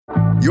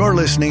You're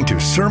listening to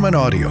sermon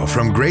audio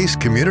from Grace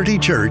Community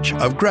Church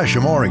of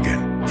Gresham,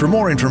 Oregon. For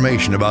more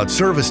information about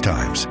service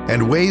times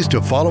and ways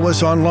to follow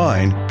us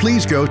online,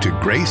 please go to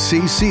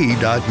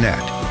gracecc.net.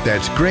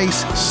 That's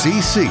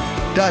gracecc.net.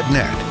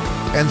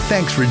 And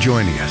thanks for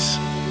joining us.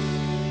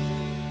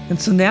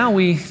 And so now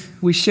we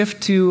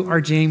shift to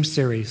our James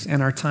series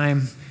and our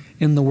time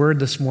in the Word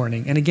this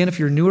morning. And again, if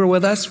you're newer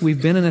with us,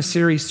 we've been in a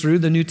series through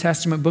the New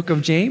Testament book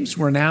of James.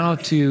 We're now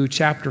to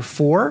chapter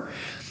 4.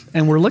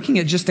 And we're looking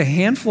at just a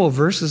handful of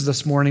verses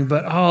this morning,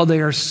 but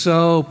they are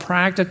so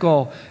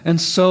practical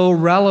and so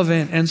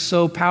relevant and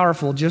so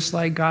powerful, just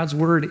like God's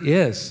Word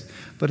is,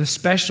 but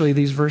especially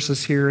these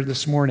verses here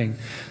this morning.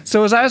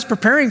 So as I was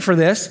preparing for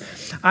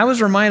this, I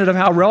was reminded of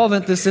how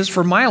relevant this is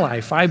for my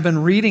life. I've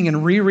been reading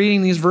and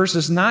rereading these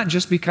verses, not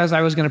just because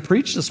I was going to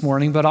preach this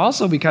morning, but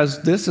also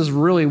because this is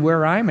really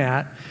where I'm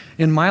at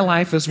in my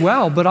life as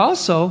well, but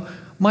also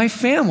my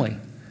family.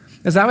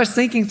 As I was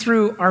thinking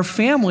through our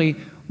family,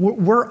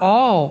 we're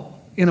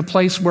all in a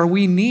place where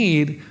we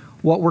need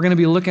what we're going to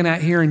be looking at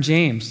here in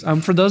James.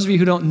 For those of you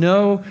who don't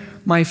know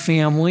my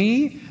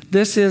family,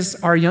 this is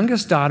our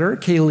youngest daughter,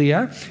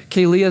 Kaylia.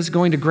 Kaylia is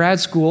going to grad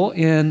school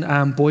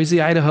in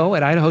Boise, Idaho,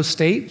 at Idaho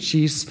State.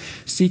 She's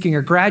seeking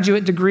a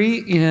graduate degree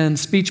in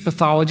speech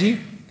pathology,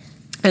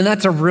 and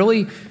that's a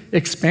really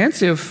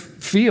expansive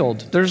field.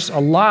 There's a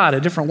lot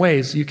of different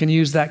ways you can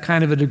use that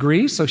kind of a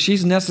degree. So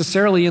she's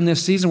necessarily in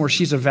this season where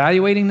she's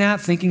evaluating that,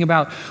 thinking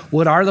about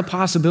what are the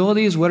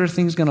possibilities, what are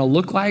things going to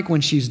look like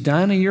when she's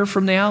done a year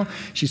from now.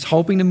 She's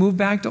hoping to move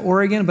back to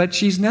Oregon, but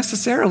she's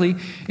necessarily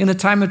in a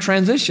time of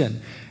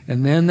transition.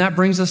 And then that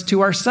brings us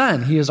to our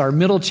son. He is our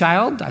middle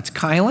child. That's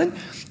Kylan.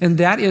 And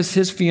that is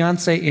his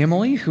fiancée,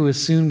 Emily, who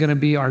is soon going to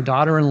be our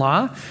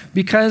daughter-in-law,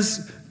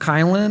 because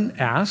Kylan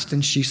asked,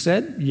 and she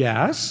said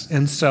yes.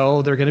 And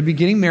so they're going to be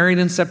getting married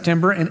in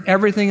September, and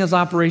everything is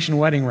Operation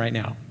Wedding right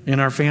now in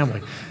our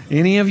family.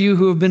 Any of you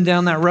who have been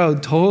down that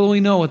road totally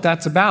know what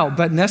that's about,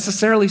 but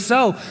necessarily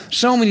so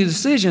many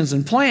decisions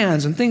and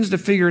plans and things to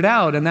figure it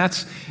out, and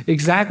that's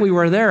exactly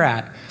where they're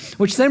at.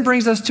 Which then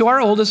brings us to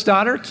our oldest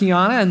daughter,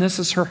 Kiana, and this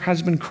is her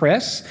husband,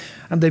 Chris.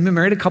 They've been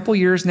married a couple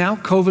years now,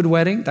 COVID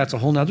wedding, that's a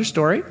whole nother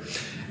story.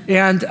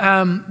 And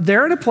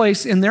they're at a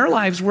place in their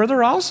lives where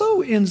they're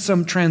also in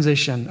some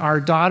transition. Our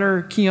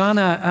daughter,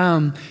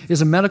 Kiana,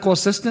 is a medical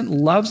assistant,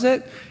 loves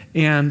it,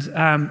 and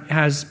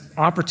has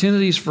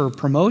opportunities for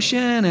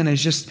promotion and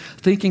is just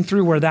thinking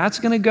through where that's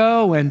going to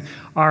go. And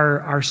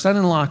our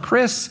son-in-law,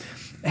 Chris,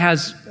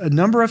 has a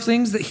number of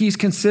things that he's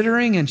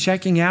considering and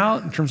checking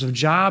out in terms of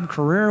job,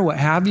 career, what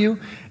have you.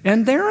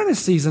 And they're in a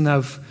season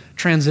of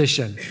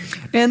transition.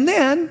 And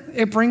then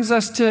it brings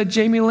us to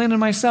Jamie Lynn and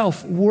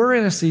myself. We're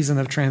in a season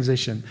of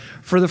transition.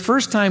 For the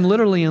first time,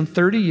 literally in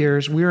 30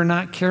 years, we are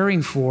not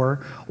caring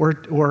for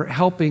or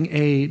helping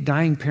a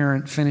dying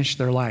parent finish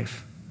their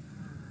life.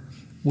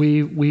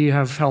 We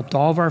have helped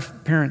all of our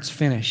parents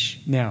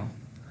finish now.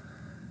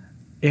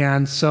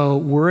 And so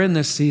we're in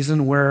this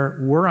season where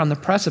we're on the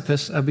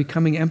precipice of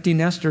becoming empty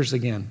nesters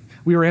again.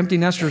 We were empty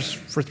nesters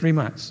for 3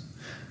 months.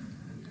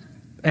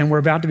 And we're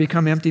about to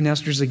become empty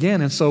nesters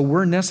again. And so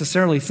we're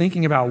necessarily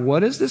thinking about,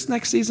 what does this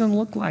next season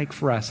look like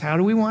for us? How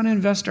do we want to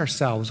invest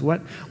ourselves?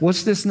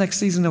 What's this next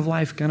season of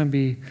life going to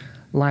be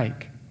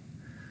like?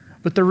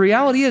 But the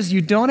reality is,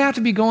 you don't have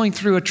to be going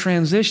through a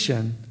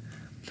transition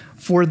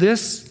for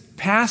this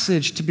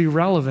passage to be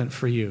relevant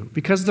for you.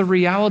 Because the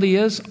reality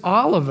is,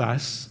 all of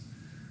us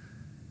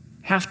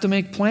have to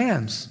make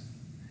plans.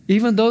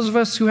 Even those of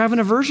us who have an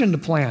aversion to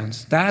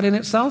plans. That in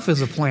itself is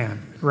a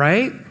plan,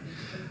 right?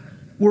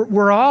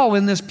 We're all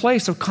in this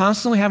place of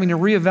constantly having to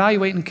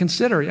reevaluate and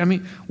consider. I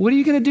mean, what are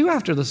you going to do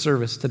after the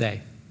service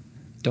today?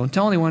 Don't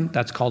tell anyone.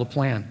 That's called a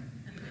plan.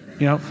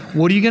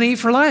 What are you going to eat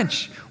for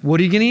lunch? What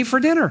are you going to eat for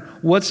dinner?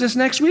 What's this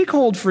next week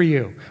hold for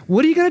you?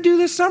 What are you going to do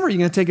this summer? Are you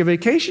going to take a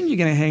vacation? Are you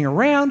going to hang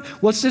around?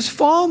 What's this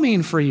fall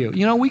mean for you?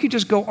 We could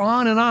just go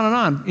on and on and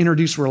on.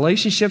 Introduce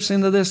relationships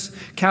into this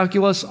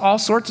calculus, all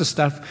sorts of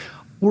stuff.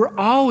 We're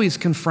always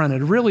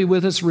confronted really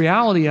with this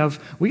reality of,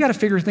 we got to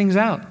figure things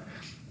out.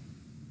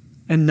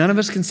 And none of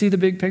us can see the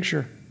big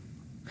picture.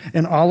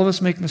 And all of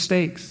us make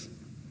mistakes.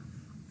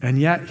 And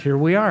yet, here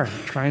we are,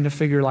 trying to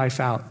figure life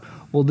out.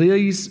 Well,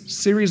 these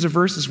series of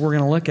verses we're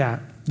going to look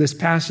at, this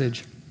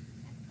passage,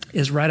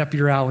 is right up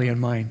your alley and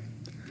mine.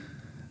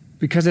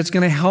 Because it's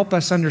going to help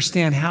us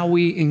understand how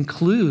we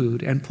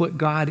include and put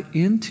God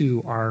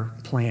into our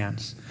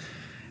plans.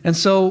 And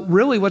so,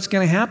 really what's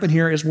going to happen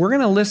here is we're going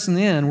to listen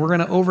in, we're going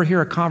to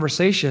overhear a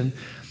conversation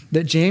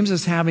that James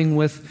is having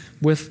with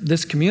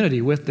this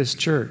community, with this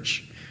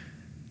church.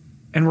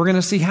 And we're going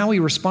to see how he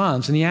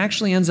responds. And he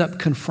actually ends up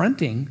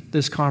confronting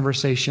this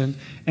conversation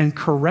and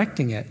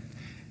correcting it.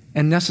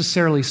 And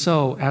necessarily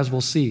so, as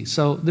we'll see.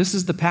 So this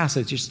is the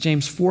passage. It's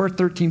James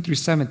 4:13 through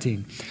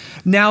 17.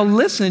 Now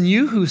listen,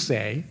 you who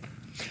say,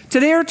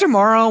 today or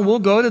tomorrow we'll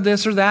go to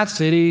this or that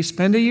city,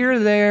 spend a year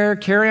there,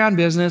 carry on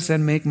business,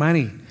 and make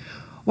money.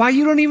 Why,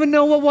 you don't even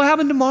know what will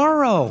happen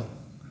tomorrow.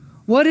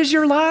 What is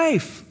your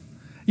life?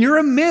 You're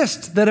a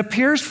mist that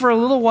appears for a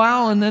little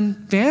while and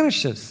then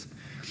vanishes.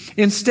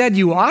 Instead,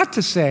 you ought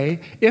to say,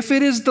 if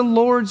it is the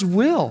Lord's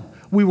will,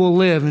 we will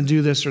live and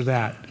do this or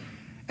that.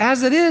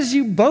 As it is,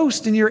 you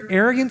boast in your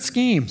arrogant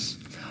schemes.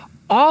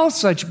 All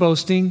such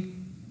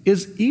boasting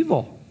is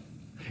evil.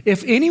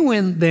 If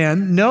anyone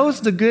then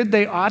knows the good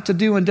they ought to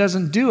do and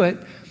doesn't do it,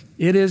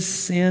 it is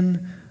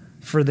sin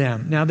for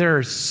them. Now,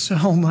 there's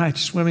so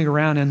much swimming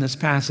around in this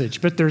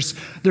passage, but there's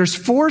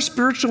 4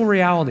 spiritual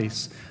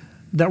realities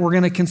that we're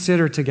going to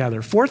consider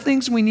together. 4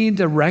 things we need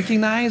to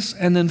recognize,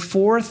 and then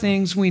 4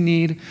 things we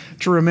need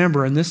to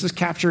remember. And this is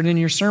captured in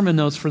your sermon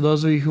notes for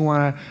those of you who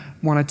want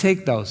to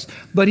take those.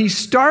 But he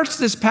starts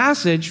this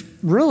passage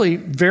really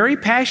very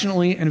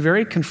passionately and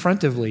very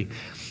confrontively.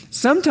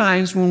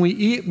 Sometimes when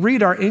we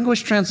read our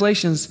English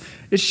translations,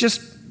 it's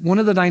just one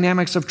of the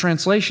dynamics of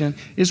translation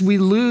is we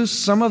lose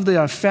some of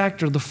the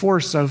effect or the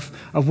force of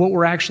what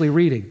we're actually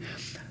reading.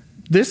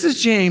 This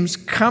is James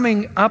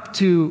coming up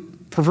to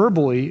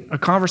proverbially a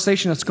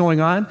conversation that's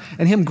going on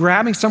and him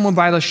grabbing someone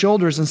by the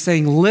shoulders and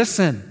saying,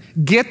 listen,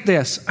 get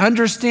this,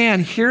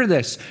 understand, hear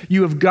this.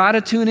 You have got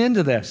to tune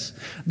into this.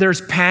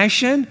 There's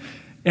passion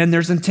and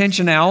there's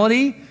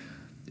intentionality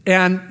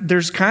and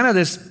there's kind of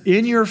this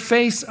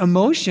in-your-face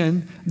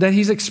emotion that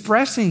he's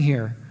expressing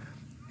here.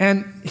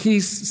 And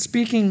he's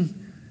speaking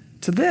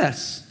to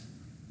this.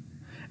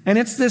 And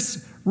it's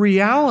this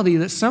reality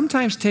that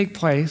sometimes takes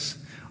place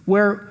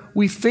where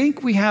we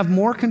think we have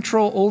more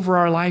control over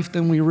our life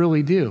than we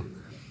really do.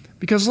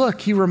 Because look,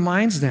 he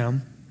reminds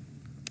them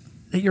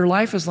that your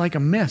life is like a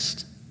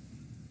mist.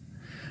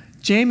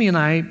 Jamie and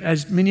I,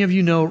 as many of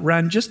you know,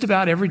 run just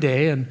about every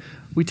day, and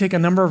we take a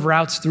number of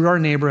routes through our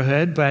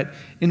neighborhood, but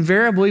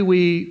invariably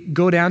we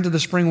go down to the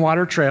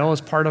Springwater Trail as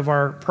part of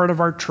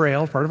our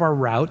trail, part of our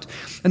route.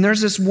 And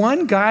there's this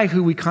one guy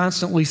who we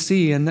constantly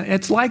see, and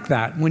it's like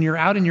that. When you're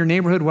out in your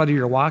neighborhood, whether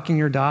you're walking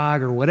your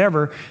dog or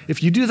whatever,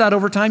 if you do that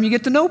over time, you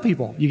get to know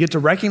people. You get to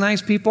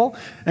recognize people,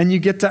 and you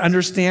get to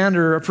understand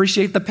or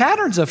appreciate the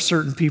patterns of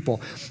certain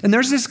people. And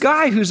there's this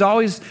guy who's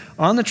always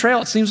on the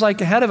trail, it seems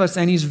like ahead of us,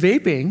 and he's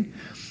vaping.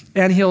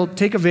 And he'll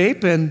take a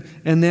vape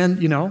and then,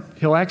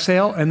 he'll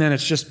exhale and then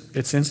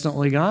it's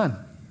instantly gone.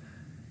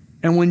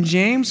 And when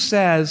James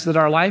says that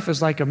our life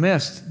is like a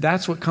mist,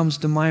 that's what comes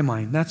to my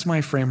mind. That's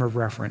my frame of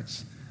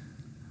reference.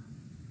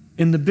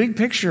 In the big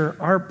picture,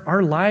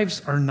 our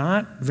lives are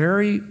not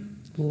very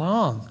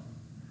long.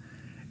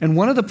 And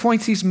one of the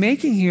points he's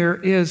making here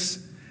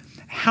is,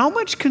 how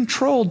much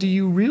control do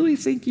you really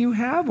think you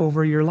have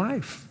over your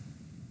life?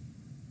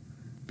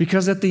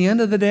 Because at the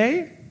end of the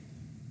day,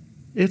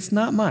 it's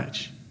not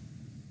much.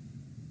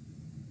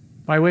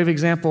 By way of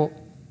example,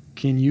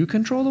 can you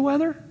control the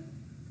weather?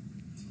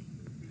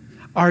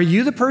 Are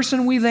you the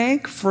person we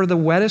thank for the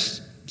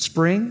wettest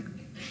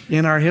spring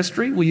in our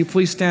history? Will you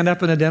please stand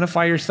up and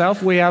identify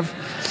yourself? We have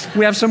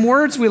some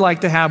words we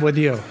like to have with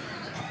you.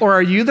 Or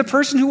are you the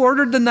person who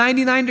ordered the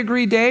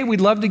 99-degree day? We'd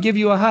love to give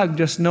you a hug,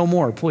 just no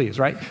more, please,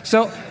 right?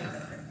 So,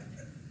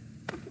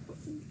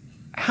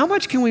 how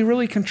much can we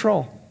really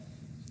control?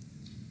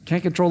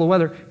 Can't control the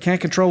weather,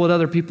 can't control what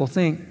other people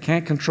think,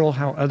 can't control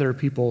how other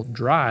people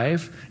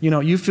drive.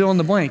 You fill in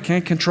the blank,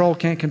 can't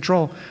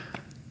control.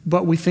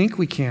 But we think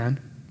we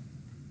can.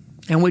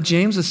 And what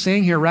James is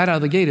saying here right out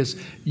of the gate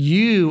is,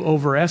 you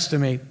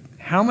overestimate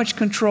how much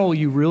control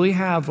you really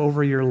have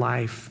over your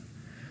life.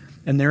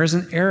 And there is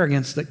an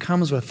arrogance that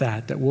comes with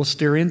that we'll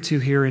steer into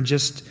here in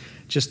just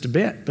a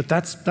bit. But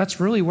that's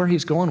really where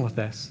he's going with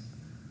this.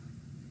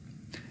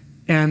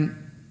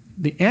 And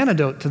the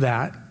antidote to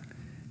that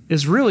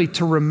is really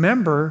to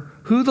remember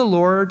who the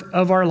Lord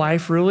of our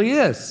life really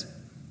is.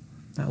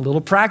 Now, a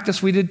little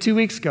practice we did 2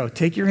 weeks ago.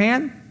 Take your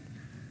hand,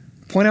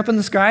 point up in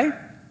the sky.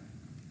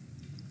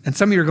 And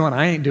some of you are going,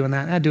 I ain't doing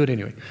that. I do it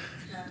anyway.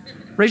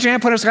 Raise your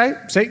hand, point up in the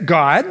sky. Say,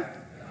 God.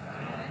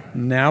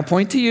 Now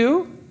point to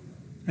you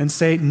and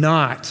say,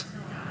 not.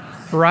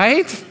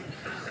 Right?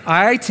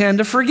 I tend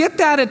to forget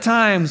that at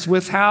times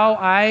with how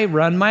I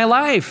run my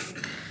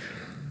life.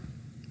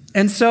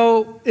 And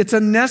so it's a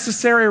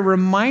necessary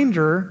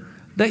reminder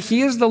that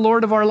he is the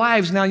Lord of our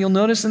lives. Now, you'll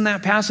notice in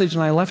that passage,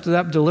 and I left it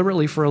up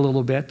deliberately for a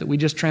little bit, that we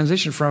just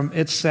transitioned from,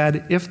 it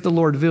said, if the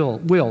Lord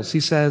wills.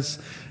 He says,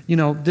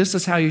 this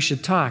is how you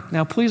should talk.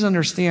 Now, please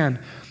understand,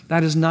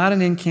 that is not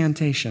an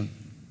incantation,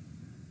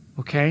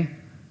 okay?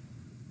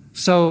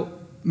 So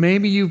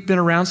maybe you've been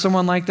around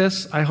someone like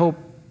this. I hope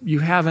you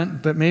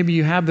haven't, but maybe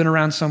you have been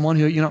around someone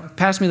who,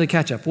 pass me the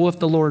ketchup. Well, if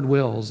the Lord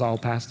wills, I'll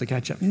pass the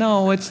ketchup.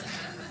 No,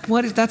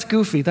 that's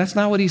goofy. That's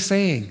not what he's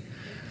saying.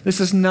 This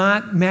is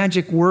not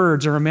magic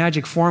words or a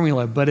magic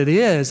formula, but it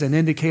is an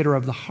indicator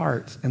of the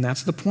heart, and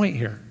that's the point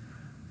here.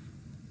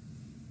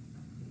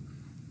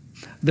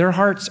 Their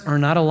hearts are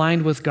not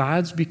aligned with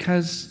God's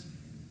because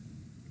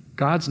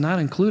God's not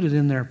included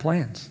in their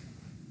plans.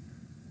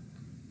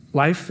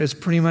 Life is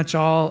pretty much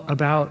all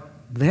about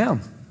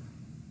them.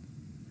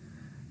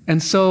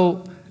 And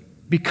so,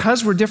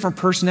 because we're different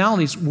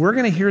personalities, we're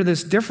going to hear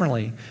this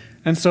differently.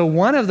 And so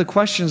one of the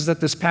questions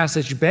that this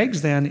passage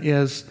begs then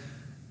is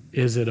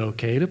it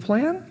okay to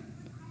plan?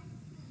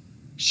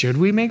 Should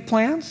we make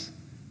plans?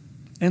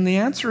 And the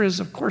answer is,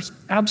 of course,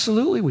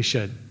 absolutely we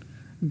should.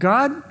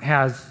 God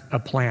has a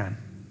plan.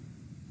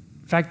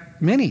 In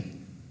fact, many.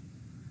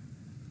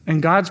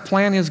 And God's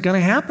plan is going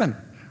to happen,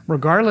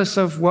 regardless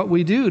of what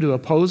we do to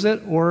oppose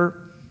it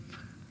or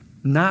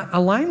not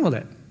align with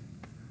it.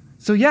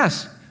 So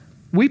yes,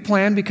 we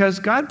plan because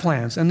God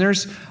plans. And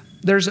there's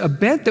a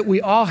bent that we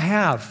all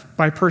have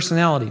by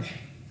personality.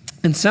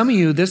 And some of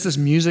you, this is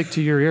music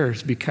to your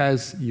ears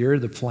because you're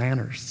the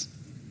planners.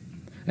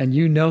 And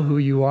you know who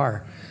you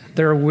are.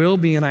 There will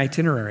be an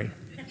itinerary.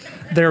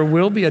 There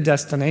will be a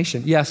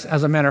destination. Yes,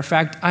 as a matter of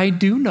fact, I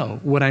do know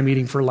what I'm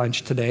eating for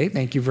lunch today.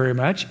 Thank you very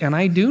much. And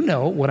I do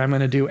know what I'm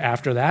going to do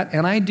after that.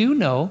 And I do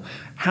know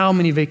how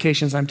many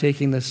vacations I'm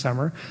taking this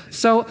summer.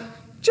 So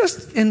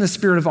just in the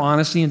spirit of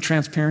honesty and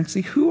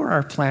transparency, who are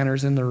our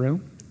planners in the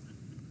room?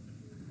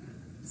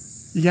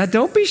 Yeah,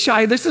 don't be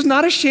shy. This is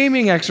not a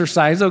shaming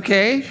exercise,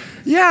 okay?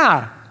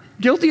 Yeah,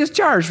 guilty as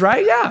charged,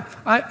 right? Yeah,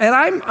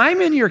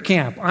 I'm in your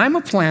camp. I'm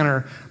a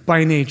planner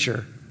by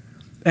nature.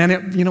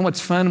 And you know what's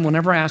fun?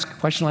 Whenever I ask a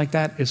question like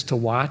that is to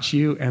watch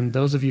you and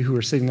those of you who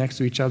are sitting next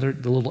to each other,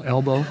 the little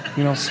elbow,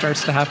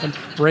 starts to happen.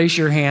 Raise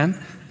your hand.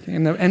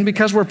 And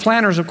because we're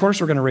planners, of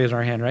course, we're going to raise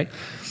our hand, right?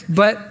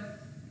 But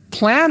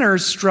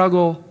planners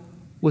struggle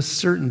with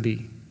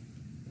certainty.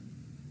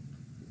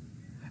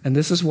 And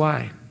this is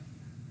why.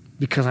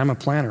 Because I'm a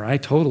planner. I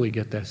totally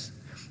get this.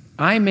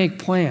 I make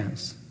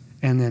plans,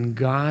 and then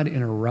God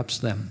interrupts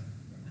them.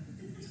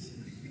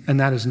 And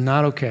that is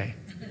not okay.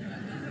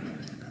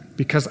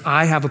 Because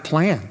I have a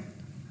plan.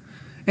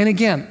 And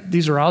again,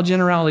 these are all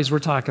generalities we're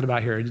talking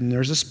about here. And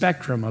there's a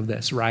spectrum of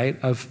this, right?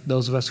 Of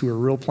those of us who are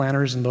real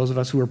planners and those of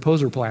us who are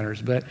poser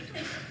planners. But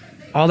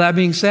all that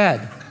being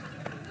said,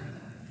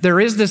 there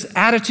is this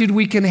attitude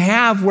we can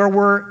have where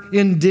we're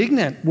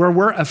indignant, where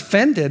we're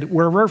offended,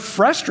 where we're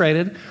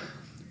frustrated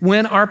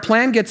when our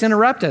plan gets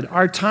interrupted,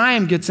 our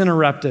time gets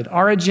interrupted,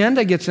 our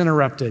agenda gets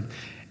interrupted.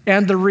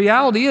 And the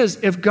reality is,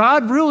 if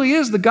God really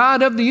is the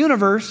God of the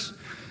universe,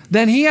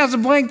 then he has a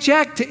blank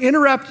check to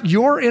interrupt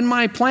your and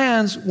my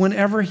plans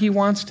whenever he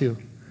wants to.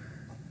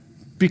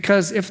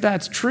 Because if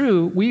that's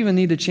true, we even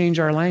need to change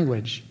our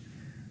language.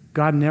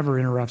 God never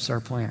interrupts our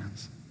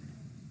plans.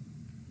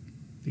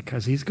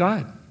 Because he's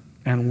God,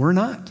 and we're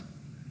not.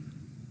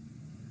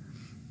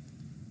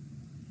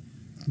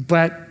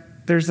 But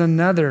there's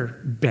another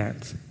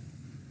bent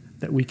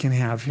that we can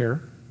have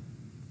here.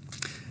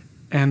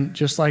 And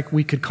just like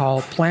we could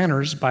call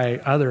planners by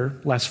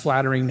other less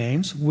flattering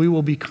names, we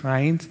will be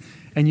kind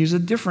and use a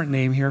different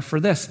name here for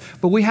this.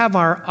 But we have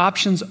our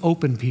options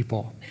open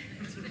people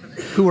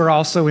who are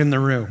also in the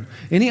room.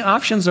 Any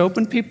options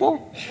open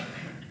people?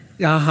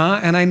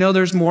 And I know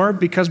there's more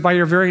because by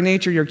your very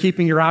nature, you're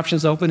keeping your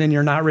options open and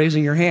you're not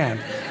raising your hand.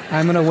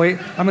 I'm going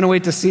to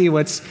wait to see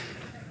what's...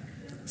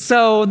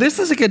 So this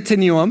is a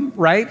continuum,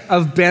 right,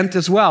 of bent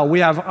as well. We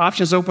have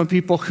options open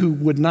people who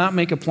would not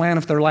make a plan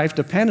if their life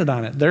depended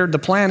on it. The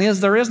plan is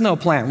there is no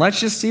plan.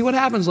 Let's just see what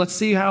happens. Let's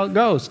see how it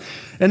goes.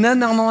 And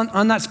then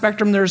on that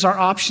spectrum, there's our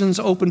options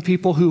open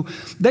people who,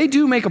 they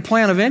do make a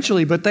plan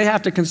eventually, but they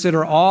have to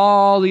consider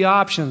all the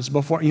options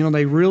before,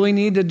 they really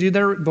need to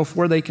do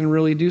before they can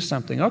really do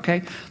something.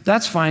 Okay,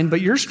 that's fine,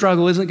 but your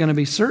struggle isn't going to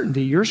be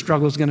certainty. Your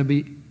struggle is going to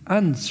be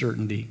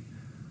uncertainty.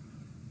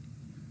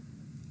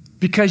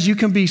 Because you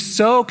can be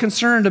so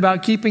concerned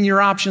about keeping your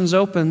options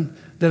open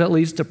that it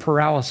leads to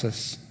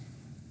paralysis.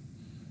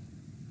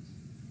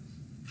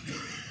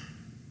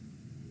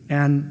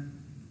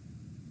 And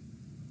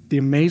the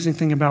amazing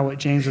thing about what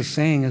James is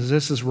saying is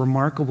this is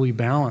remarkably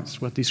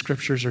balanced, what these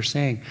scriptures are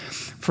saying.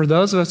 For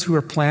those of us who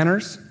are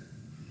planners,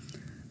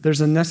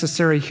 there's a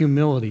necessary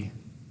humility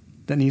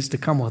that needs to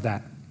come with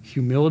that.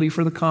 Humility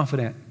for the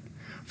confident.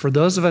 For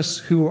those of us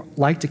who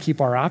like to keep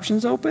our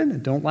options open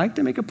and don't like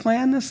to make a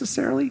plan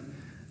necessarily,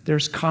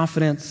 there's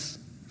confidence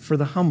for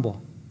the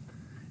humble.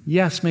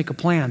 Yes, make a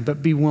plan,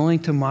 but be willing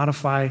to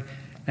modify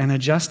and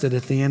adjust it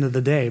at the end of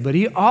the day. But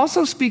he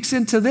also speaks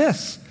into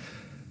this,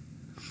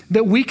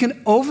 that we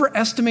can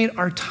overestimate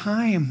our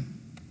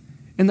time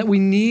and that we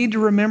need to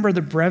remember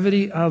the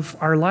brevity of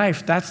our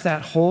life. That's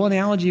that whole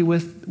analogy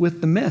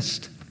with the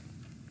mist.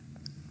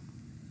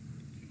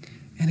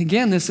 And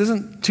again, this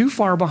isn't too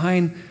far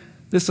behind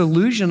this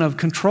illusion of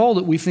control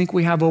that we think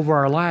we have over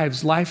our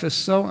lives. Life is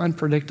so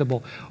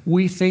unpredictable.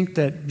 We think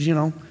that,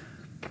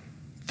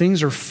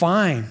 things are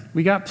fine.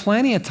 We got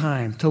plenty of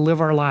time to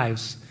live our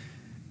lives.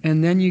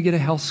 And then you get a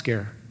health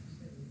scare.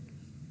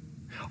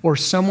 Or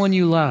someone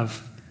you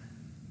love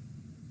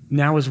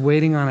now is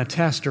waiting on a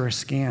test or a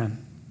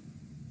scan.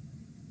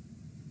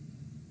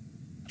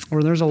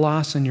 Or there's a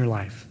loss in your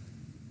life.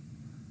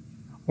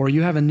 Or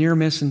you have a near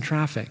miss in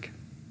traffic.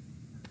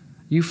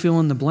 You fill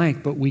in the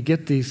blank, but we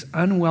get these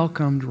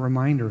unwelcomed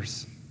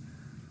reminders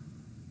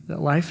that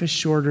life is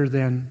shorter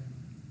than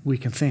we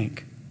can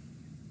think.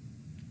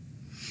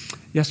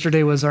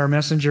 Yesterday was our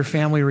Messenger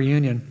family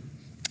reunion.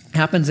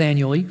 Happens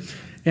annually,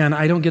 and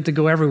I don't get to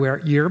go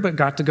every year, but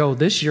got to go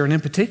this year. And in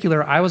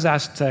particular, I was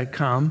asked to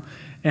come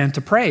and to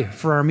pray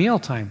for our meal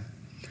time.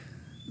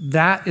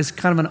 That is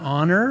kind of an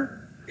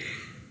honor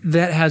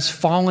that has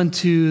fallen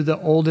to the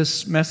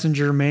oldest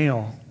Messenger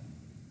male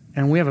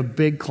And we have a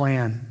big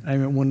clan. I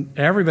mean, when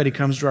everybody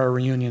comes to our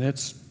reunion,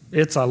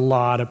 it's a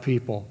lot of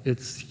people.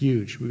 It's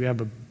huge. We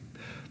have a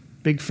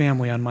big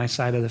family on my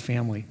side of the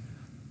family.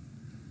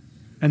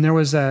 And there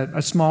was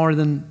a smaller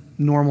than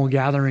normal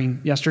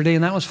gathering yesterday,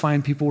 and that was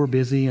fine. People were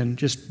busy and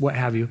just what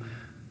have you.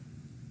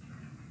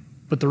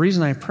 But the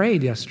reason I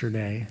prayed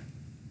yesterday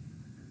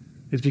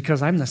is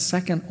because I'm the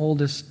second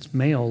oldest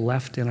male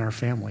left in our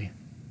family.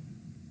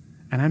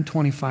 And I'm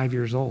 25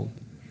 years old.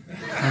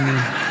 I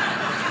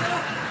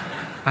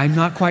mean, I'm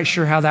not quite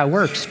sure how that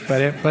works,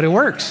 but it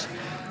works.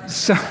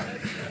 So,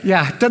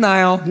 yeah,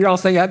 denial. You're all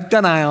saying, yeah,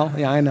 denial.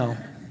 Yeah, I know.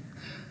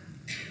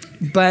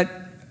 But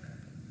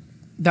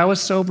that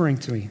was sobering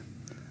to me.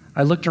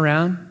 I looked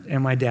around,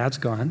 and my dad's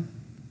gone.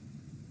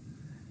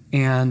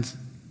 And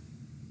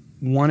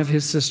one of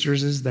his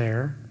sisters is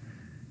there.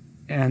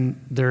 And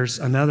there's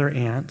another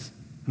aunt,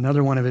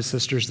 another one of his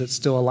sisters that's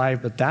still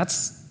alive, but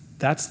that's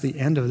the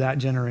end of that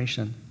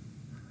generation.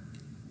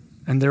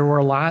 And there were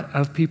a lot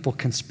of people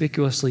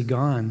conspicuously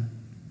gone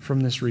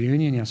from this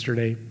reunion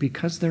yesterday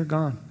because they're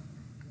gone.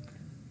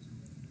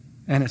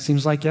 And it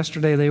seems like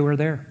yesterday they were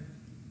there.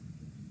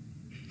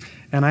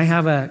 And I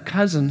have a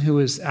cousin who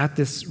was at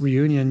this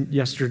reunion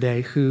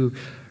yesterday who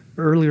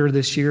earlier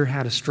this year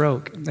had a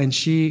stroke. And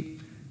she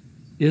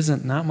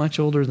isn't not much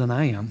older than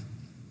I am.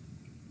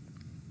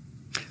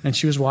 And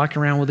she was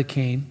walking around with a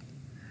cane.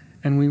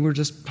 And we were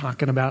just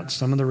talking about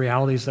some of the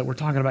realities that we're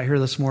talking about here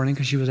this morning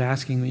because she was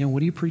asking,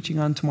 what are you preaching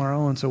on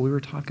tomorrow? And so we were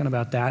talking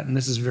about that, and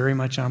this is very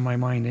much on my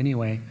mind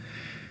anyway.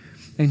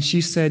 And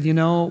she said,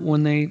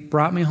 when they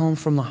brought me home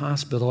from the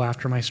hospital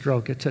after my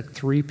stroke, it took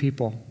 3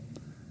 people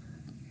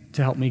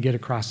to help me get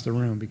across the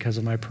room because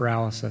of my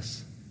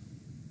paralysis.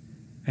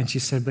 And she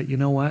said, but you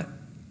know what?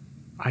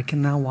 I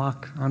can now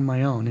walk on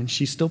my own. And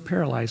she's still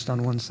paralyzed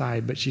on one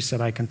side, but she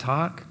said, I can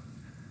talk,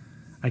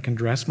 I can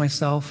dress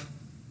myself,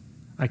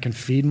 I can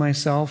feed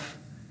myself,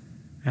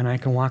 and I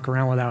can walk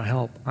around without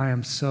help. I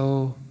am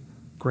so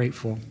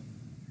grateful.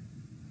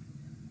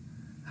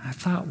 I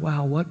thought,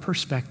 wow, what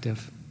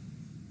perspective.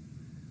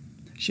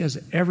 She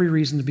has every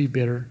reason to be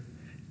bitter,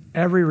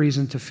 every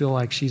reason to feel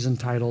like she's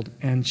entitled,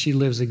 and she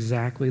lives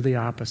exactly the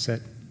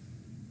opposite.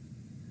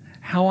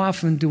 How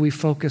often do we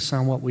focus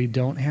on what we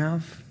don't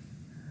have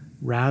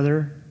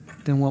rather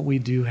than what we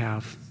do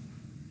have?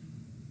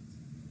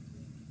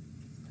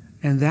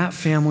 And that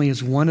family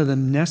is one of the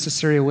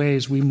necessary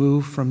ways we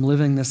move from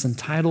living this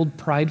entitled,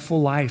 prideful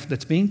life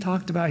that's being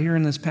talked about here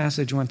in this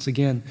passage once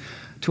again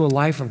to a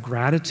life of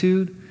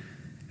gratitude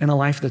and a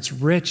life that's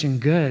rich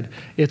and good.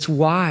 It's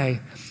why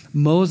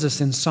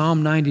Moses in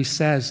Psalm 90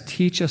 says,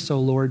 teach us, O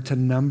Lord, to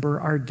number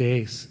our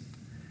days.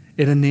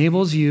 It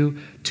enables you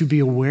to be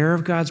aware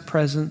of God's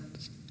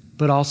presence,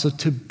 but also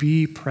to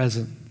be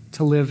present,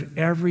 to live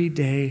every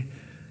day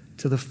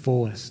to the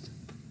fullest.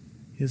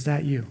 Is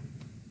that you?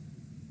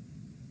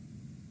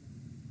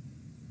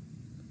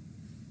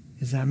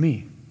 Is that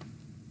me?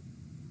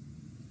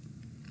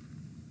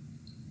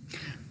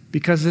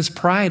 Because this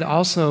pride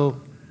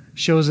also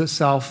shows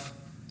itself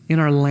in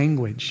our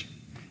language.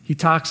 He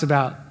talks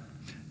about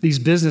these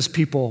business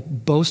people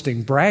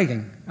boasting,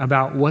 bragging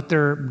about what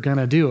they're going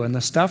to do, and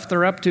the stuff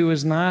they're up to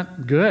is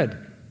not good.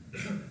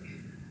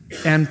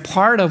 And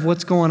part of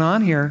what's going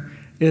on here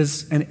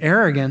is an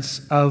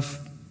arrogance of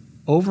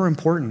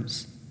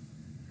overimportance.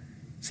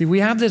 See,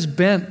 we have this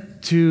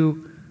bent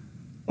to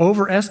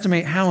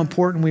overestimate how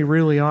important we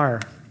really are.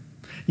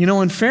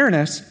 In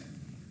fairness,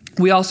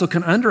 we also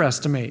can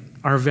underestimate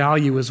our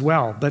value as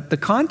well. But the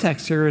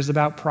context here is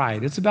about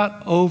pride. It's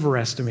about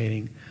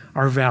overestimating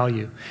our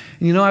value.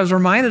 And I was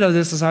reminded of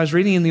this as I was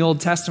reading in the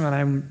Old Testament.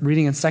 I'm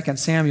reading in 2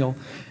 Samuel.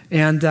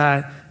 And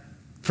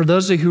for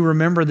those of you who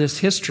remember this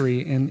history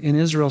in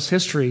Israel's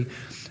history,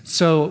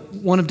 so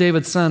one of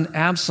David's son,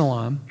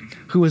 Absalom,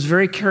 who was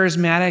very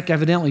charismatic,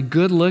 evidently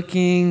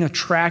good-looking,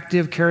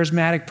 attractive,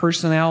 charismatic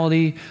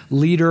personality,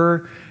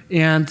 leader,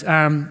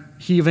 and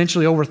he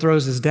eventually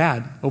overthrows his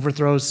dad,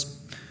 overthrows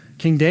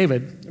King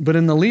David. But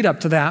in the lead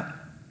up to that,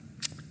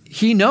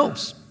 he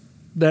knows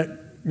that,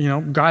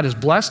 God has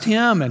blessed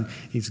him, and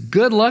he's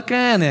good-looking,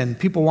 and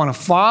people want to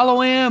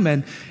follow him,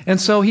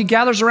 and so he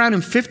gathers around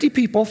him 50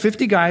 people,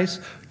 50 guys,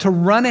 to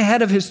run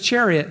ahead of his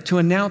chariot to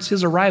announce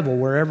his arrival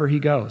wherever he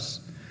goes.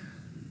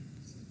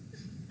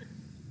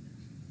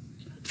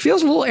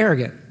 Feels a little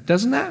arrogant,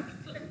 doesn't that?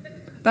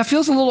 That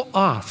feels a little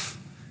off,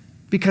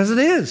 because it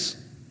is.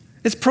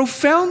 It's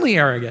profoundly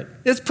arrogant.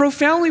 It's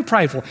profoundly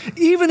prideful.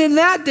 Even in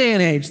that day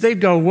and age, they'd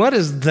go, what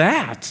is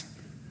that?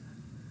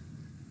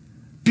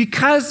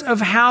 Because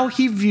of how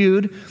he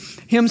viewed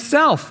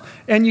himself.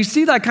 And you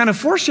see that kind of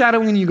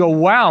foreshadowing and you go,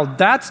 wow,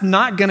 that's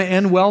not going to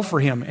end well for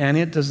him. And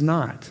it does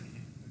not.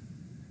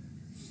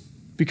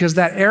 Because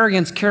that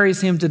arrogance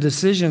carries him to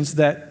decisions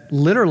that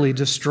literally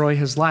destroy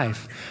his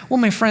life. Well,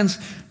 my friends,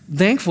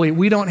 thankfully,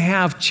 we don't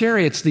have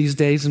chariots these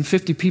days and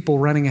 50 people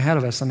running ahead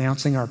of us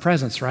announcing our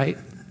presence, right?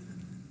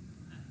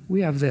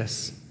 We have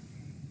this.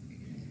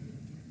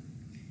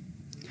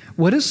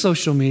 What is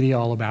social media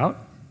all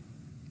about?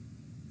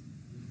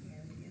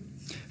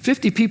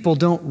 50 people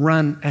don't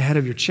run ahead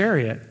of your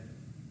chariot.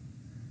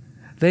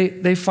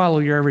 They follow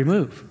your every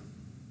move.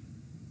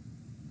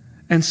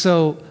 And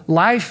so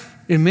life,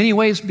 in many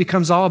ways,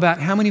 becomes all about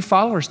how many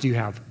followers do you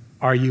have?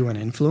 Are you an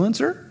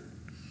influencer?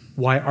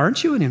 Why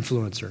aren't you an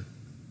influencer?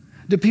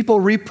 Do people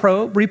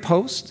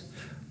repost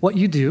what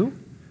you do?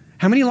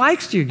 How many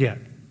likes do you get?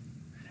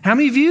 How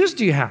many views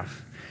do you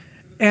have?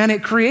 And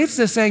it creates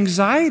this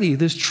anxiety,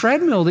 this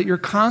treadmill that you're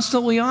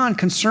constantly on,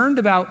 concerned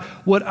about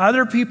what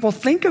other people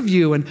think of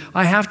you, and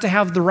I have to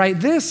have the right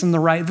this and the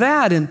right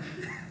that. And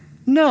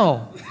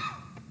no,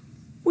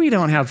 we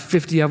don't have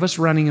 50 of us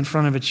running in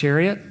front of a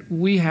chariot.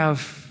 We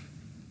have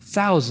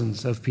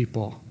thousands of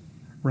people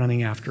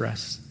running after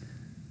us.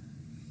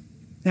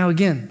 Now,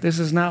 again, this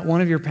is not one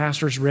of your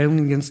pastors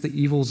railing against the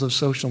evils of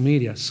social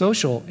media.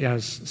 Social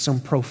has some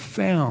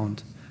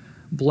profound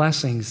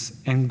blessings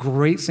and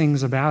great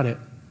things about it.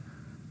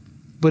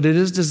 But it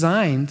is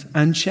designed,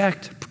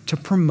 unchecked, to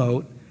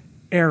promote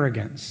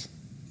arrogance.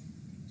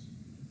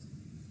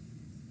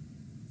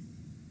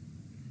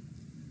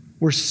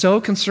 We're so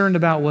concerned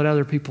about what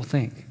other people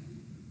think.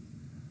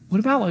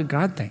 What about what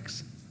God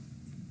thinks?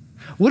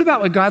 What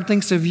about what God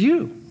thinks of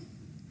you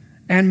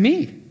and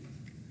me?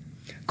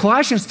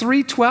 Colossians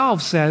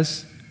 3:12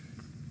 says,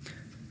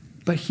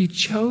 but he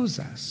chose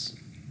us.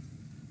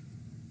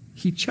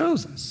 He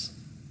chose us.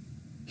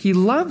 He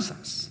loves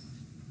us.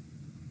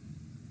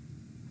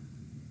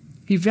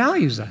 He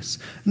values us,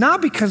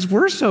 not because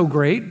we're so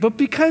great, but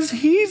because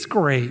he's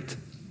great.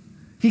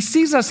 He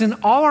sees us in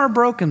all our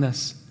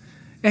brokenness,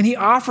 and he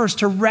offers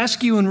to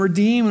rescue and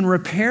redeem and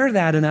repair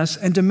that in us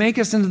and to make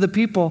us into the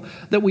people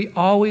that we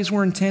always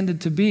were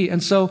intended to be.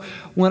 And so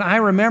when I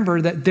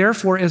remember that,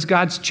 therefore, as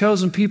God's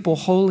chosen people,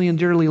 holy and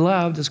dearly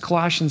loved, as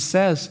Colossians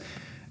says,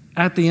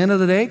 at the end of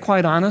the day,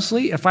 quite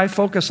honestly, if I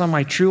focus on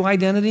my true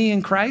identity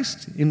in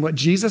Christ, in what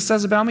Jesus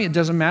says about me, it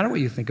doesn't matter what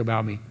you think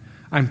about me.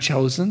 I'm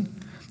chosen.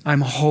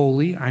 I'm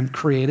holy. I'm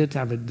created to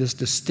have this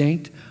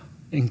distinct,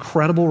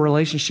 incredible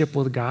relationship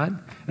with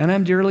God, and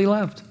I'm dearly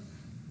loved.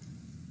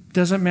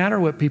 Doesn't matter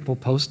what people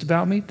post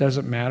about me.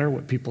 Doesn't matter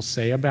what people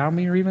say about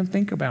me or even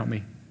think about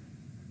me.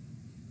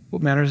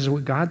 What matters is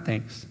what God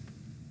thinks.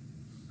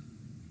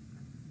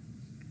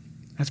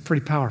 That's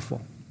pretty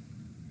powerful.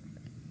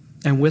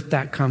 And with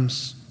that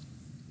comes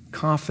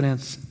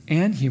confidence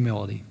and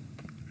humility.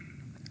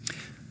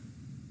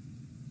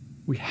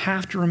 We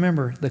have to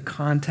remember the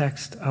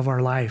context of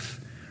our life.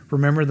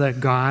 Remember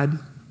that God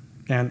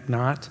and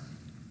not.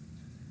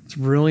 It's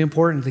really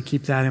important to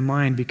keep that in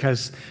mind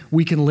because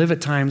we can live at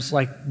times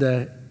like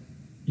the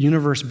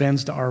universe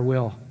bends to our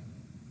will,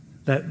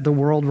 that the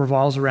world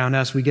revolves around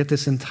us. We get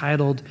this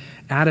entitled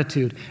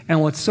attitude.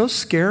 And what's so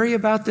scary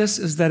about this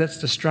is that it's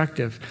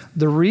destructive.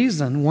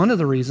 One of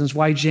the reasons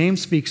why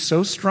James speaks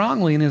so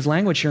strongly in his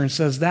language here and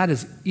says that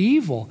is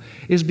evil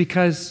is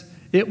because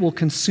it will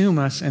consume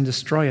us and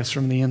destroy us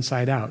from the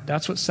inside out.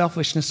 That's what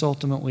selfishness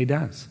ultimately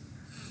does.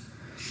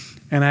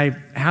 And I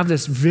have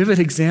this vivid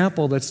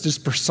example that's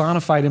just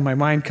personified in my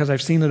mind because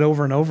I've seen it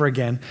over and over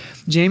again.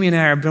 Jamie and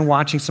I have been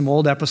watching some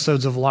old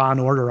episodes of Law &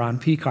 Order on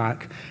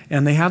Peacock,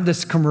 and they have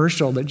this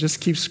commercial that just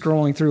keeps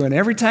scrolling through. And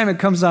every time it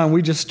comes on,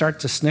 we just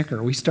start to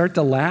snicker. We start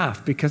to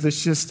laugh because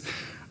it's just,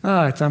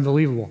 it's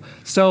unbelievable.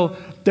 So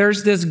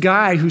there's this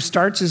guy who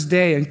starts his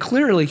day, and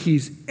clearly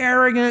he's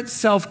arrogant,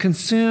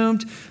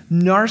 self-consumed,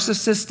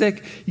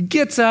 narcissistic. He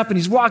gets up and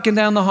he's walking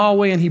down the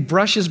hallway and he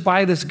brushes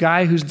by this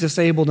guy who's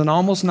disabled and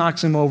almost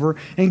knocks him over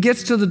and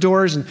gets to the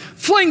doors and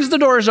flings the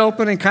doors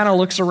open and kind of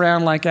looks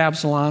around like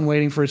Absalom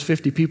waiting for his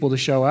 50 people to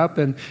show up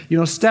and,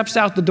 steps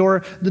out the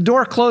door. The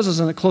door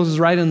closes and it closes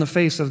right in the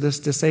face of this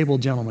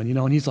disabled gentleman,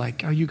 and he's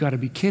like, oh, you got to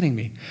be kidding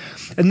me.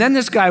 And then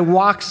this guy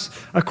walks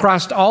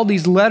across all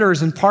these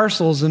letters and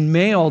parcels and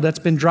mail that's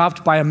been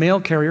dropped by a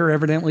mail carrier.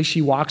 Evidently,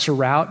 she walks her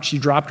route. She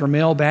dropped her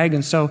mail bag.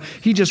 And so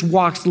he just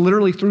walks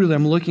literally through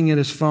them looking at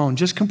his phone,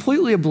 just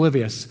completely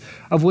oblivious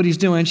of what he's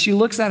doing. She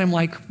looks at him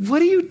like,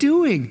 what are you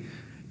doing?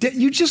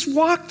 You just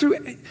walked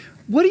through.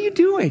 What are you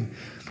doing?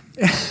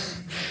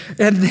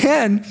 And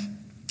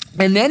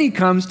then he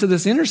comes to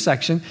this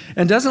intersection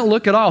and doesn't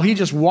look at all. He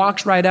just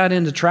walks right out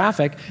into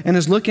traffic and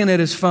is looking at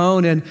his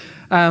phone. And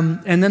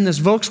then this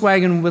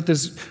Volkswagen with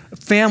this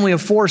family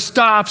of 4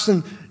 stops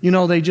and,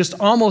 they just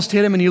almost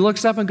hit him. And he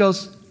looks up and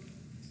goes,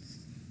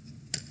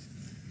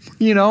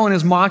 and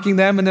is mocking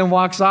them and then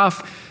walks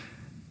off.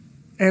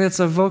 And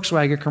it's a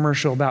Volkswagen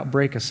commercial about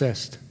brake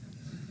assist.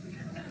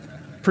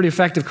 Pretty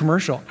effective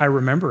commercial. I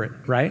remember it,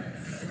 right?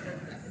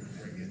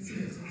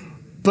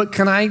 But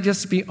can I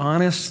just be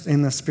honest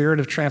in the spirit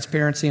of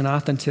transparency and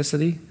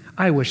authenticity?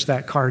 I wish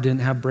that car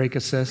didn't have brake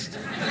assist.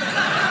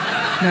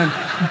 Man,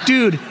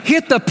 dude,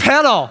 hit the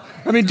pedal.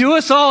 Do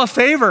us all a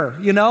favor,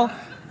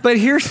 But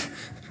here's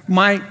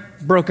my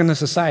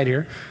brokenness aside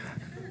here.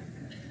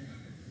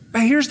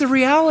 But here's the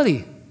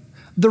reality.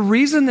 The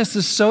reason this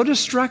is so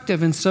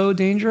destructive and so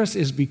dangerous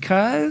is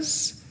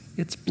because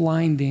it's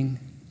blinding.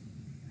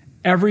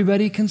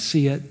 Everybody can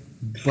see it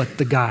but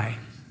the guy.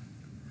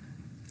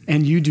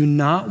 And you do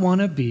not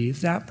want to be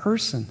that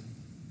person.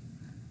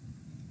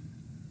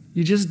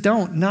 You just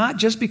don't. Not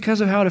just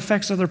because of how it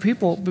affects other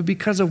people, but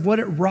because of what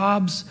it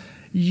robs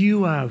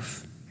you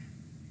of.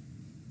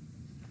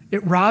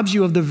 It robs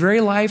you of the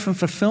very life and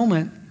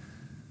fulfillment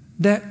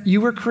that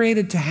you were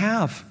created to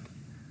have.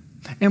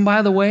 And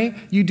by the way,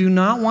 you do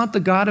not want the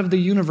God of the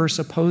universe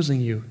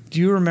opposing you. Do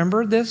you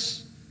remember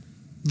this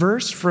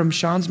verse from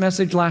Sean's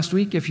message last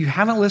week? If you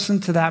haven't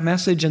listened to that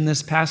message and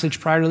this passage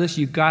prior to this,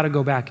 you've got to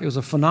go back. It was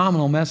a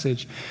phenomenal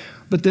message.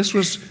 But this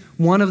was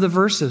one of the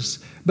verses.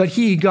 But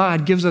he,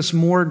 God, gives us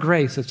more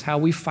grace. It's how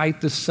we fight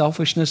this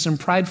selfishness and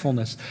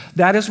pridefulness.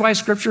 That is why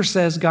Scripture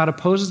says God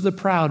opposes the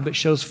proud but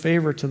shows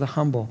favor to the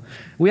humble.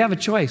 We have a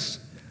choice.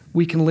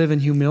 We can live in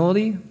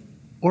humility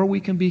or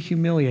we can be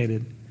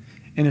humiliated.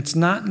 And it's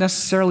not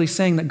necessarily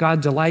saying that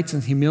God delights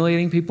in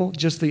humiliating people,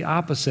 just the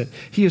opposite.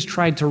 He has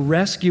tried to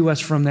rescue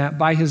us from that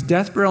by his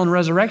death, burial, and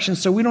resurrection,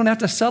 so we don't have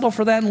to settle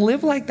for that and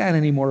live like that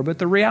anymore. But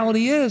the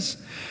reality is,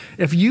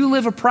 if you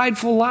live a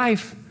prideful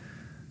life,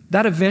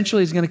 that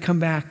eventually is going to come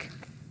back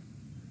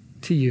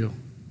to you.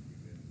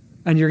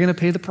 And you're going to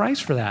pay the price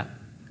for that.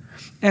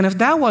 And if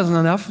that wasn't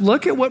enough,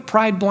 look at what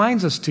pride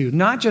blinds us to.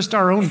 Not just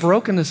our own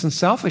brokenness and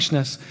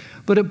selfishness,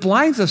 but it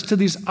blinds us to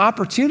these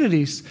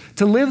opportunities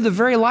to live the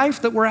very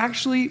life that we're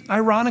actually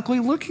ironically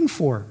looking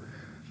for.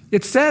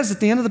 It says at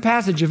the end of the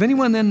passage, if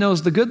anyone then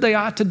knows the good they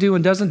ought to do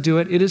and doesn't do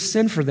it, it is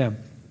sin for them.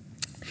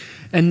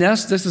 And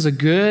thus, this is a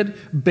good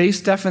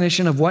base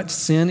definition of what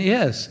sin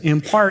is.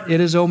 In part, it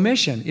is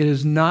omission. It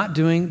is not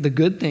doing the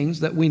good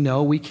things that we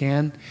know we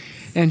can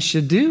and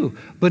should do.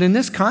 But in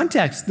this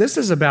context, this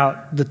is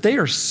about that they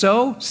are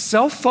so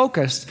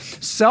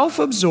self-focused,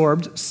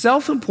 self-absorbed,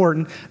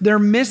 self-important, they're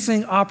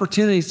missing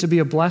opportunities to be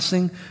a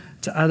blessing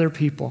to other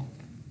people.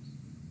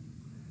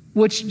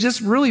 Which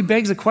just really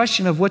begs a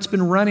question of what's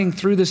been running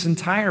through this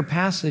entire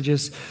passage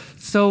is,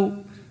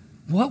 so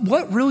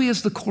what really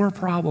is the core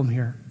problem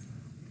here?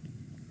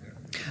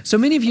 So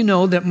many of you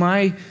know that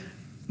my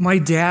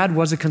dad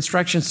was a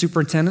construction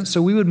superintendent,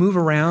 so we would move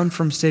around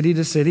from city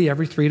to city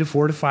every 3 to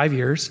 4 to 5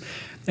 years.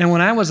 And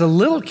when I was a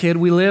little kid,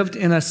 we lived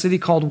in a city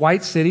called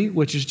White City,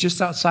 which is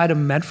just outside of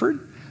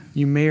Medford.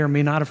 You may or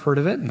may not have heard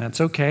of it, and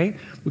that's okay.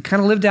 We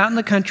kind of lived out in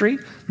the country.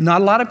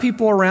 Not a lot of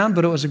people around,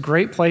 but it was a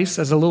great place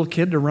as a little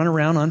kid to run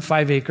around on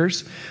 5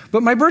 acres.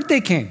 But my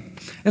birthday came.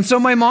 And so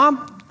my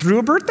mom threw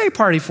a birthday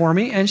party for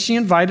me, and she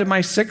invited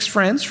my 6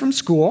 friends from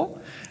school.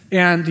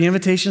 And the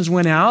invitations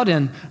went out,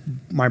 and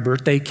my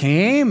birthday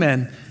came,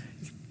 and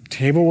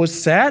table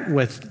was set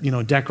with,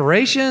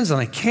 decorations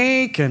and a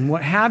cake and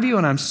what have you,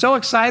 and I'm so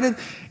excited.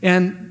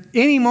 And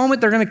any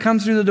moment they're going to come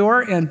through the door,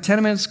 and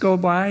 10 minutes go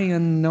by,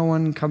 and no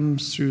one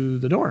comes through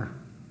the door.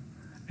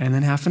 And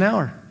then half an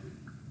hour,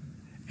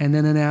 and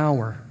then an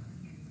hour,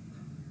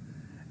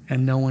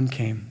 and no one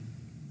came.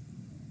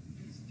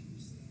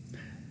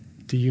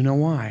 Do you know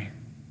why?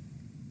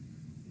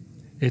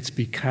 It's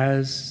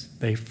because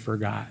they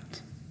forgot.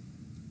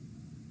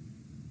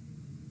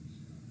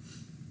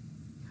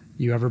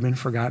 You ever been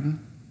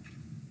forgotten?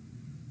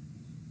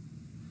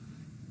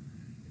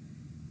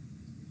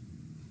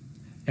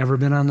 Ever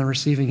been on the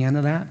receiving end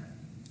of that?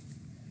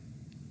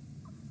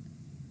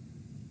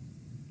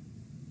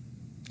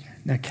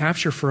 Now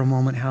capture for a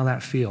moment how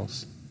that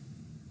feels.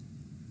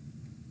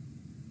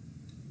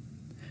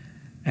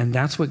 And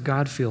that's what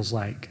God feels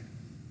like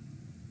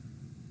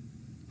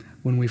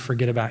when we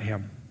forget about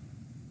him.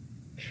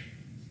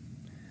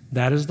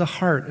 That is the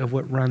heart of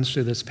what runs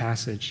through this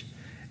passage,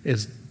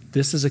 is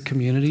this is a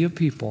community of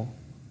people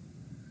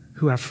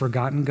who have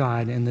forgotten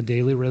God in the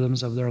daily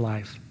rhythms of their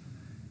life.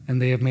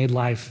 And they have made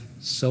life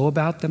so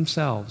about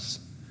themselves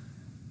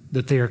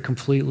that they are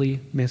completely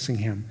missing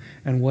him.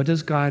 And what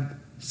does God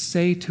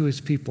say to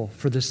his people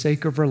for the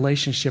sake of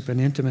relationship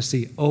and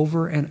intimacy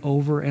over and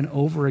over and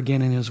over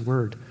again in his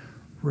word?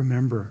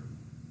 Remember.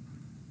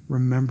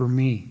 Remember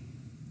me.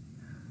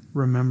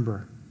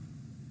 Remember.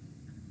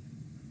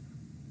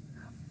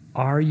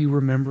 Are you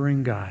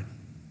remembering God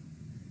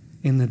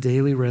in the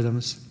daily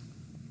rhythms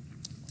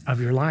of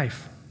your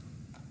life?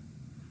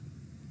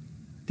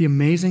 The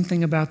amazing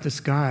thing about this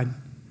God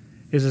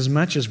is, as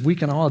much as we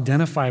can all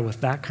identify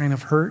with that kind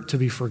of hurt to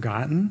be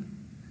forgotten,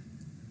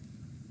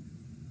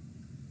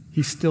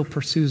 he still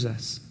pursues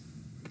us.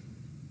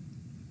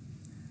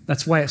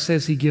 That's why it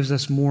says he gives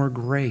us more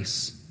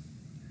grace.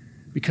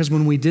 Because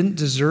when we didn't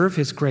deserve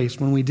his grace,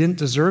 when we didn't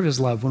deserve his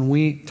love, when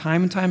we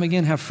time and time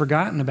again have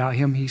forgotten about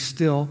him, he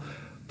still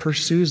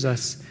pursues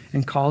us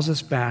and calls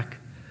us back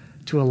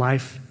to a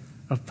life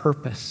of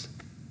purpose,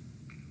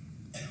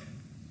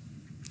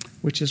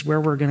 which is where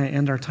we're going to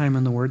end our time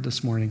in the Word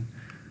this morning.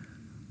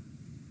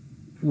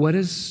 What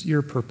is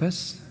your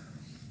purpose?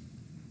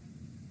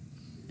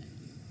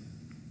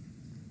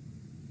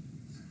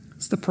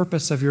 It's the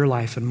purpose of your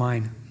life and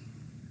mine.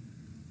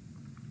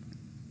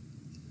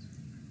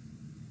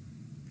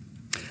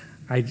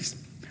 I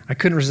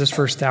couldn't resist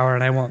first hour,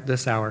 and I won't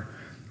this hour.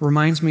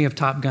 Reminds me of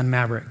Top Gun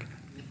Maverick.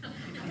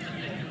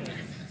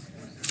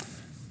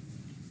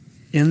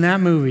 In that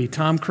movie,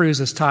 Tom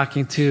Cruise is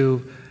talking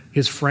to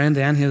his friend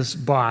and his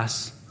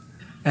boss,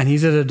 and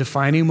he's at a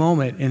defining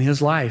moment in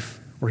his life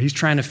where he's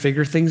trying to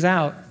figure things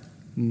out,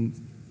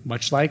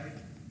 much like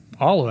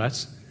all of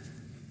us.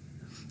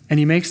 And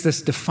he makes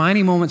this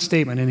defining moment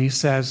statement, and he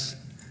says,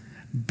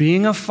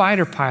 being a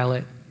fighter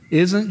pilot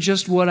isn't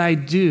just what I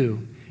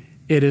do,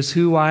 it is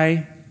who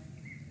I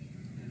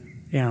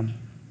am.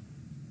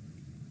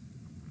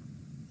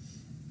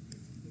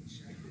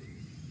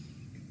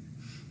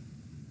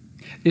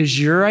 Is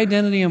your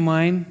identity and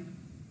mine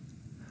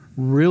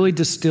really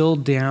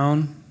distilled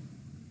down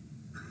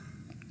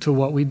to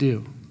what we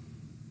do?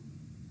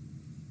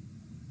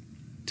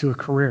 To a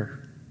career?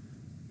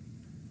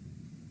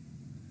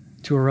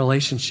 To a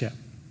relationship?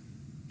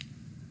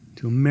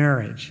 To a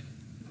marriage?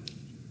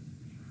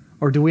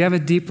 Or do we have a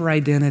deeper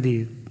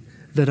identity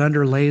that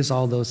underlays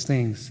all those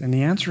things? And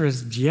the answer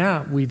is,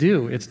 yeah, we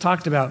do. It's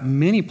talked about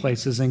many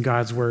places in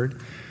God's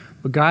Word,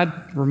 but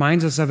God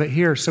reminds us of it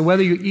here. So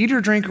whether you eat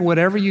or drink or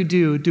whatever you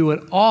do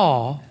it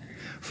all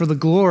for the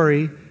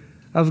glory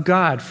of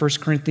God. 1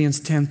 Corinthians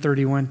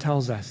 10:31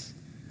 tells us.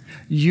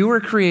 You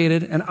were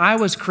created, and I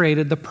was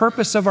created. The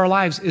purpose of our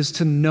lives is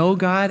to know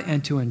God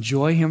and to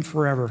enjoy Him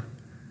forever,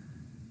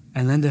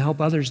 and then to help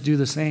others do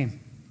the same.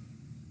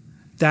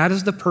 That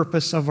is the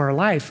purpose of our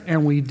life,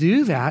 and we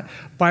do that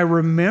by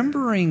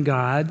remembering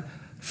God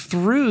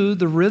through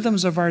the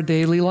rhythms of our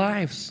daily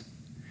lives.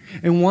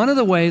 And one of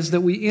the ways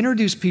that we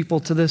introduce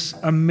people to this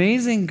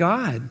amazing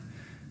God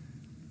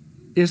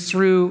is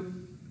through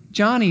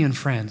Johnny and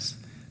Friends.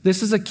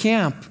 This is a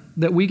camp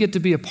that we get to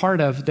be a part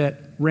of that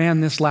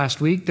ran this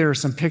last week. There are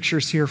some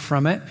pictures here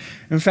from it.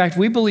 In fact,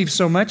 we believe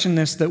so much in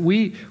this that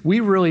we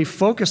really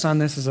focus on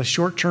this as a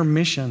short-term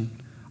mission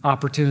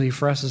opportunity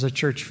for us as a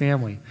church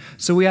family.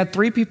 So we had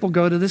 3 people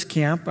go to this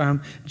camp,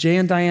 Jay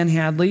and Diane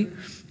Hadley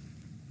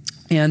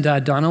and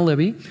Donna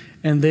Libby,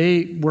 and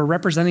they were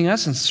representing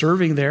us and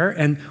serving there.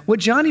 And what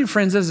Johnny and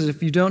Friends is,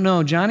 if you don't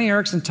know, Johnny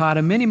Erickson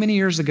Tata, many, many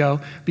years ago,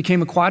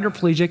 became a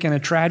quadriplegic in a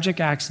tragic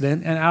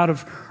accident, and out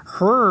of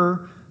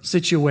her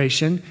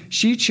situation,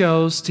 she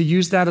chose to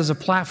use that as a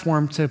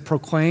platform to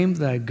proclaim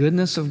the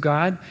goodness of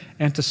God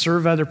and to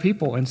serve other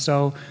people. And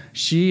so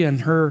she and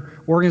her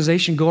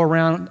organization go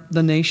around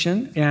the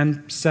nation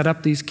and set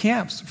up these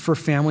camps for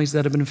families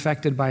that have been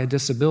affected by a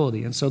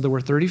disability. And so there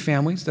were 30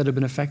 families that have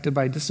been affected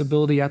by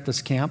disability at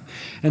this camp.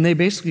 And they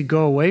basically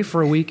go away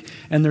for a week,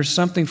 and there's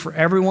something for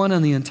everyone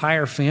in the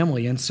entire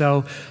family. And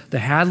so the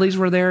Hadleys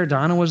were there,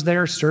 Donna was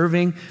there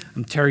serving,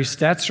 Terry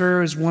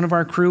Stetzer, as one of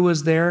our crew,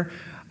 was there.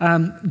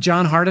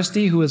 John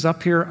Hardesty, who is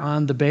up here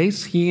on the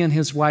bass, he and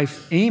his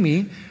wife,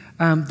 Amy,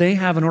 they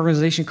have an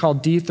organization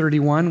called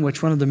D31,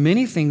 which one of the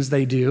many things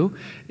they do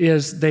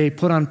is they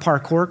put on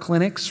parkour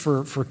clinics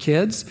for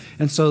kids.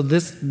 And so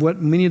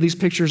what many of these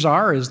pictures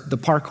are is the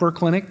parkour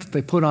clinic that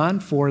they put on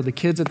for the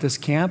kids at this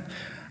camp.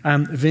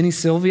 Vinny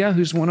Sylvia,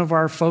 who's one of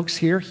our folks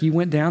here, he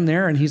went down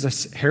there and he's a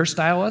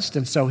hairstylist,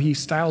 and so he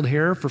styled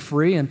hair for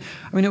free. And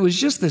I mean, it was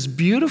just this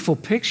beautiful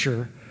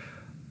picture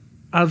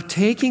of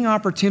taking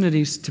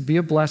opportunities to be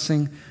a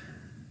blessing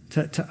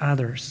to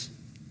others.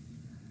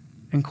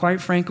 And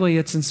quite frankly,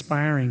 it's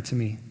inspiring to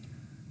me.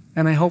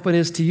 And I hope it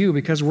is to you,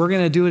 because we're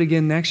going to do it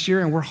again next year,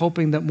 and we're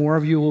hoping that more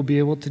of you will be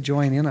able to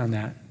join in on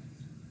that.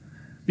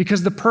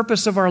 Because the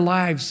purpose of our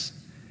lives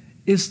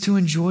is to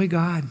enjoy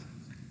God,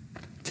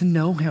 to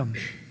know Him,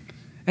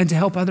 and to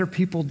help other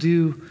people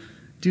do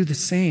the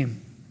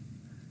same.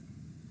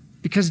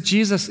 Because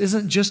Jesus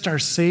isn't just our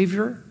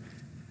Savior,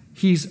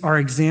 He's our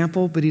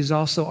example, but He's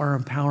also our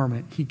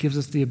empowerment. He gives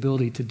us the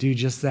ability to do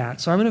just that.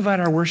 So I'm going to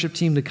invite our worship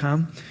team to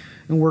come,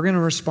 and we're going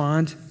to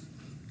respond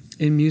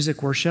in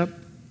music worship.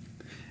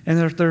 And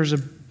there's a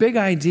big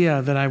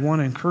idea that I want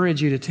to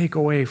encourage you to take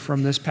away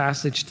from this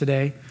passage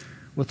today.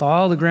 With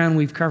all the ground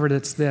we've covered,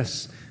 it's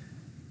this: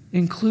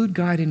 include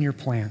God in your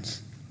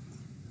plans.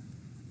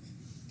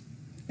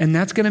 And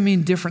that's going to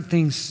mean different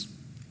things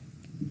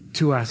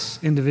to us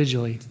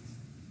individually.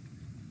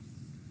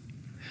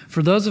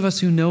 For those of us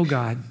who know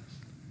God,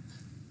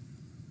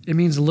 it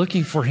means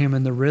looking for Him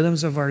in the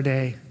rhythms of our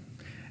day.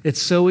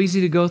 It's so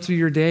easy to go through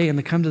your day and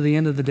to come to the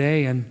end of the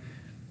day and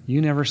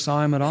you never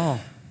saw Him at all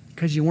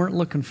because you weren't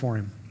looking for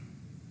Him.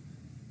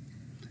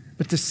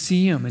 But to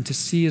see Him and to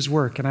see His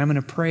work, and I'm going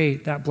to pray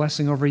that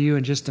blessing over you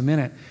in just a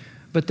minute.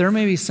 But there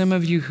may be some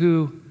of you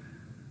who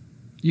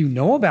you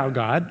know about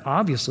God,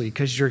 obviously,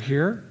 because you're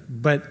here,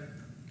 but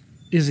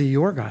is He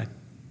your God?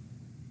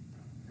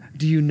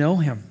 Do you know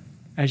Him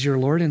as your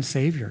Lord and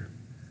Savior?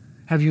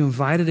 Have you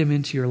invited Him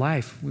into your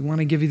life? We want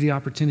to give you the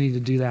opportunity to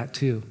do that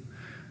too.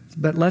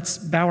 But let's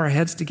bow our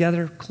heads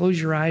together,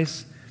 close your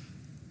eyes.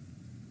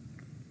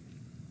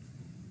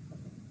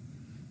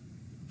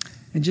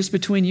 And just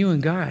between you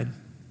and God,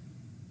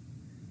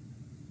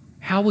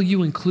 how will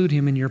you include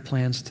Him in your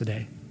plans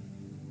today?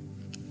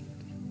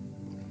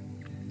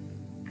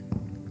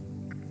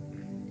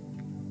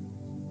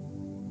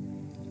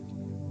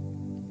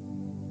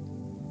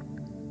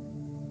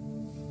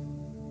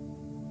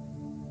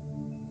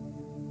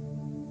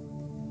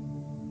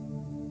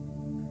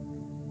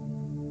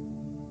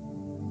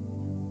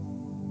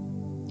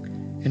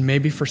 And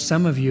maybe for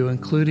some of you,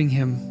 including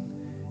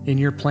Him in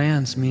your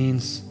plans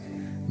means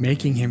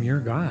making Him your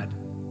God,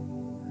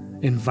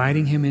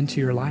 inviting Him into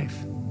your life.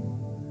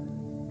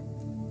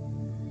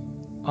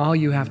 All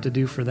you have to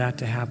do for that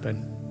to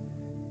happen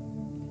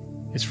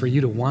is for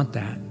you to want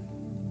that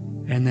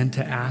and then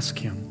to ask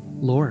him,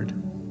 Lord,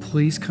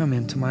 please come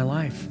into my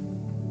life.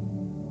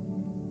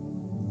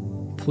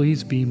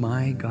 Please be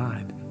my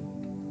God.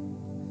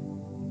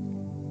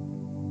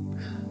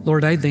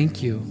 Lord, I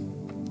thank you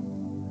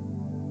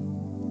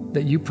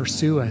that you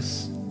pursue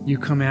us. You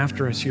come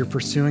after us. You're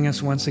pursuing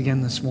us once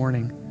again this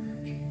morning.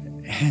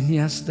 And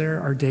yes,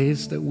 there are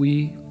days that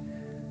we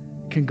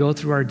can go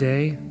through our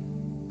day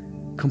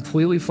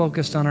completely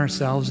focused on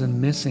ourselves and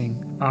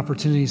missing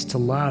opportunities to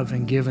love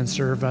and give and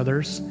serve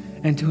others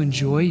and to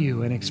enjoy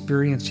you and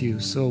experience you.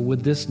 So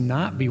would this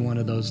not be one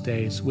of those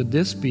days? Would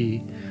this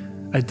be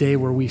a day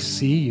where we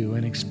see you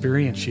and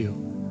experience you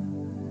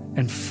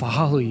and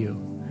follow you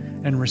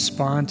and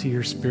respond to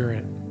your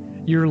Spirit?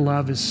 Your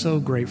love is so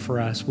great for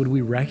us. Would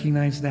we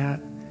recognize that?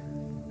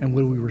 And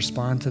would we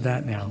respond to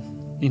that now?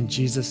 In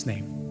Jesus'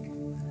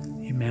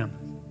 name,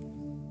 amen.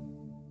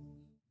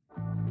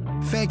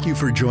 Thank you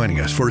for joining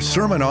us for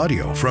sermon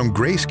audio from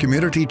Grace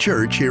Community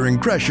Church here in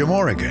Gresham,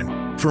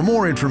 Oregon. For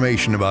more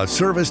information about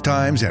service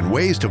times and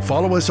ways to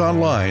follow us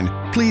online,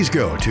 please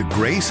go to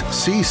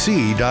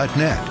gracecc.net.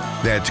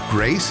 That's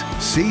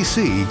gracecc.net.